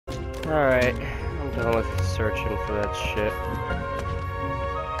Alright, I'm done with searching for that shit.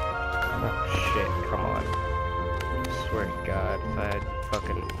 Oh shit, come on. I swear to God, if I had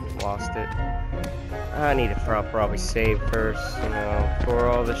fucking lost it. I need to probably save first, you know, for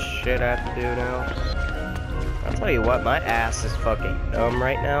all the shit I have to do now. I'll tell you what, my ass is fucking numb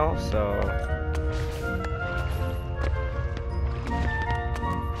right now, so...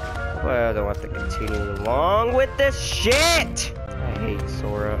 Well, I don't have to continue along with this shit! I hate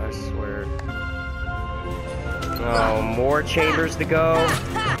Sora, I swear. Oh, more chambers to go.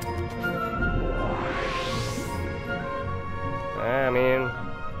 I mean,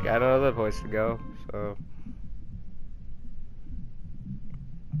 got another place to go, so.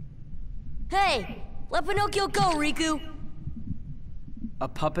 Hey! Let Pinocchio go, Riku! A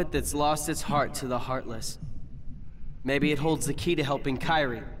puppet that's lost its heart to the heartless. Maybe it holds the key to helping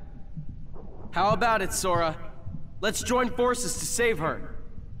Kairi. How about it, Sora? Let's join forces to save her.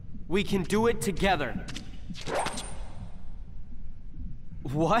 We can do it together.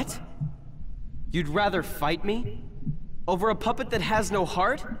 What? You'd rather fight me? Over a puppet that has no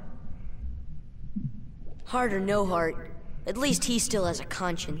heart? Heart or no heart, at least he still has a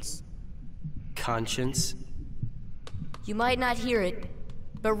conscience. Conscience? You might not hear it,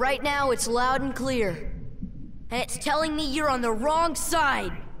 but right now it's loud and clear. And it's telling me you're on the wrong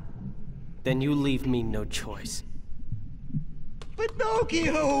side! Then you leave me no choice.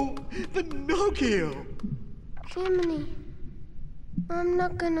 Pinocchio! Pinocchio! Jiminy, I'm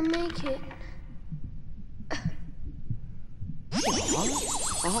not gonna make it.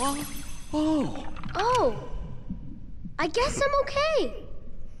 Oh, I guess I'm okay.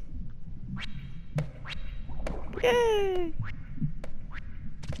 Yay!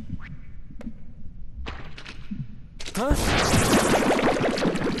 Huh?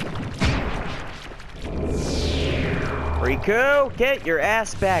 Riku, get your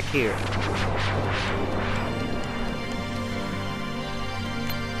ass back here.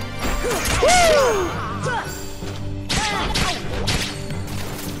 Woo!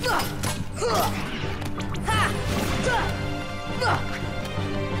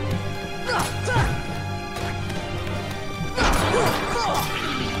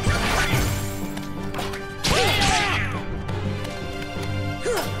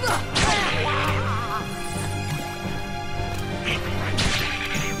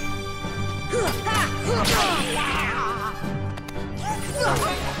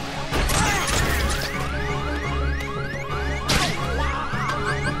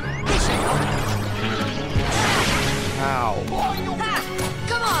 Ow.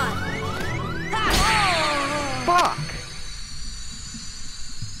 Come on! Fuck!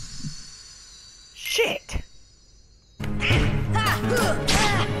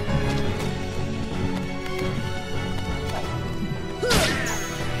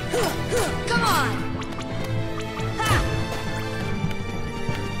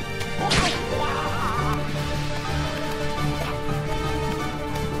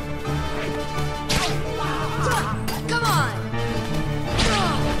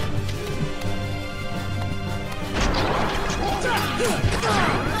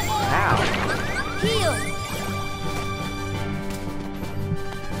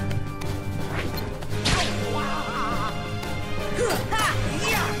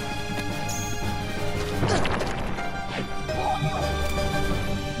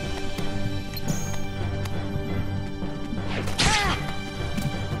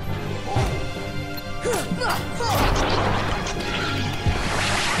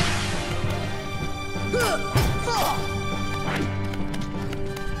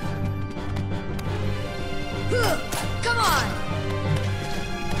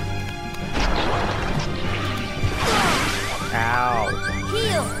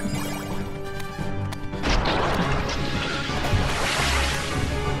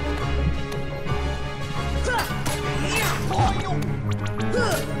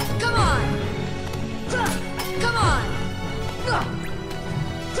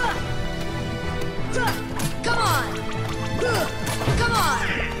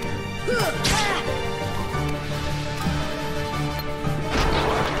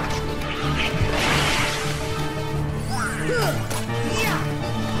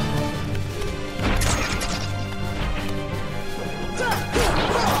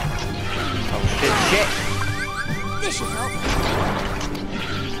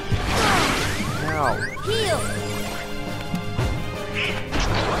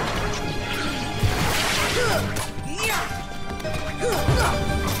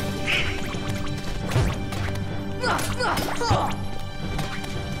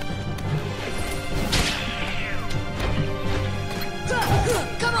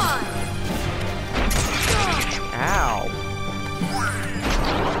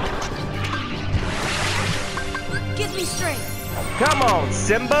 strength. Come on,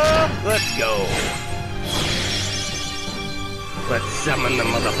 Simba! Let's go! Let's summon the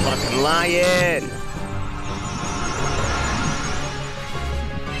motherfucking lion!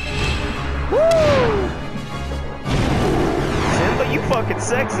 Woo! Simba, you fucking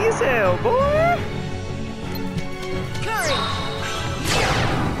sexy as hell, boy! Courage!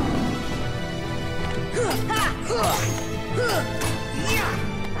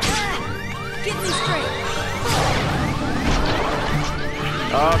 Give me strength!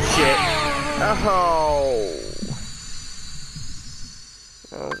 Oh shit. Oh.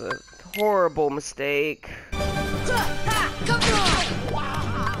 That was a horrible mistake. Come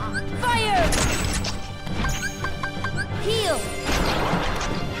on! Fire! Heal!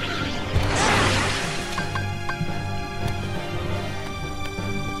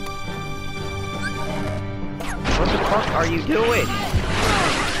 What the fuck are you doing?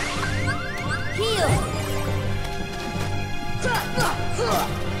 Heal! Come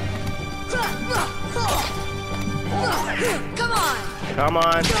on! Come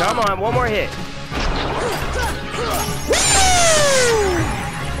on, come on, one more hit.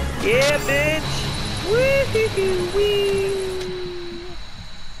 Yeah, bitch! Wee-hoo-hoo-wee!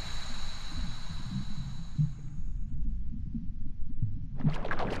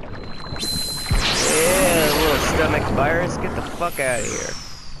 Yeah, little stomach virus, get the fuck out of here.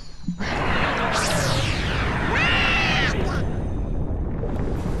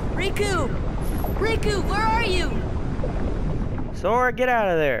 Riku! Riku, where are you? Sora, get out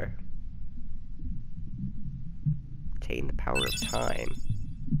of there. Obtain the power of time.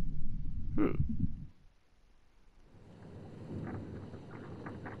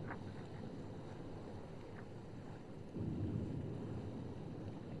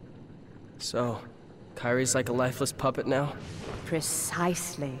 So, Kairi's like a lifeless puppet now?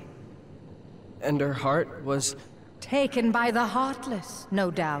 Precisely. And her heart was... Taken by the Heartless, no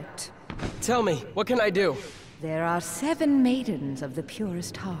doubt. Tell me, what can I do? There are 7 maidens of the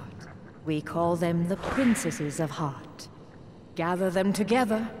purest heart. We call them the Princesses of Heart. Gather them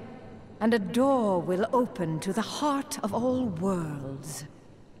together, and a door will open to the heart of all worlds.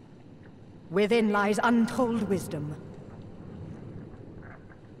 Within lies untold wisdom.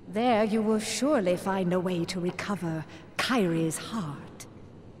 There you will surely find a way to recover Kairi's heart.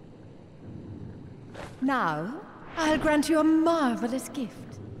 Now, I'll grant you a marvelous gift.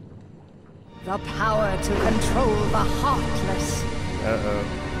 The power to control the Heartless. Uh-oh.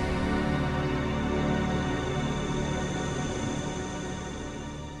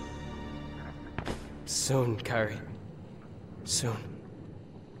 Soon, Kairi. Soon.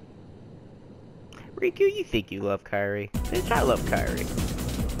 Riku, you think you love Kairi. Bitch, I love Kairi.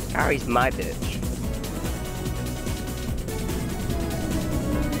 Kairi's my bitch.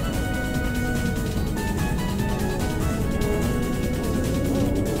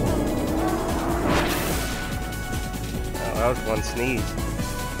 Oh, that was one sneeze.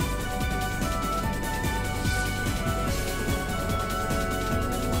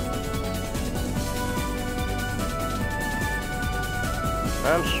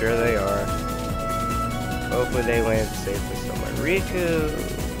 I'm sure they are. Hopefully they land safely somewhere. Riku!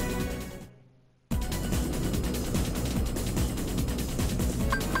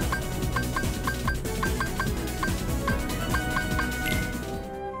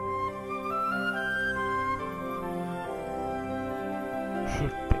 I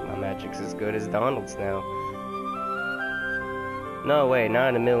think my magic's as good as Donald's now. No, wait, not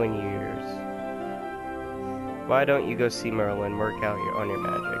in a million years. Why don't you go see Merlin, work out on your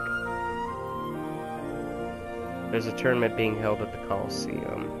magic? There's a tournament being held at the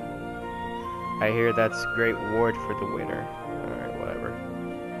Coliseum. I hear that's a great reward for the winner. Alright, whatever.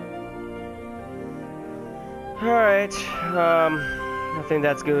 Alright, I think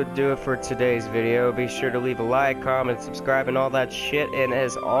that's going to do it for today's video. Be sure to leave a like, comment, subscribe, and all that shit. And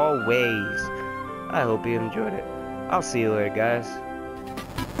as always, I hope you enjoyed it. I'll see you later, guys.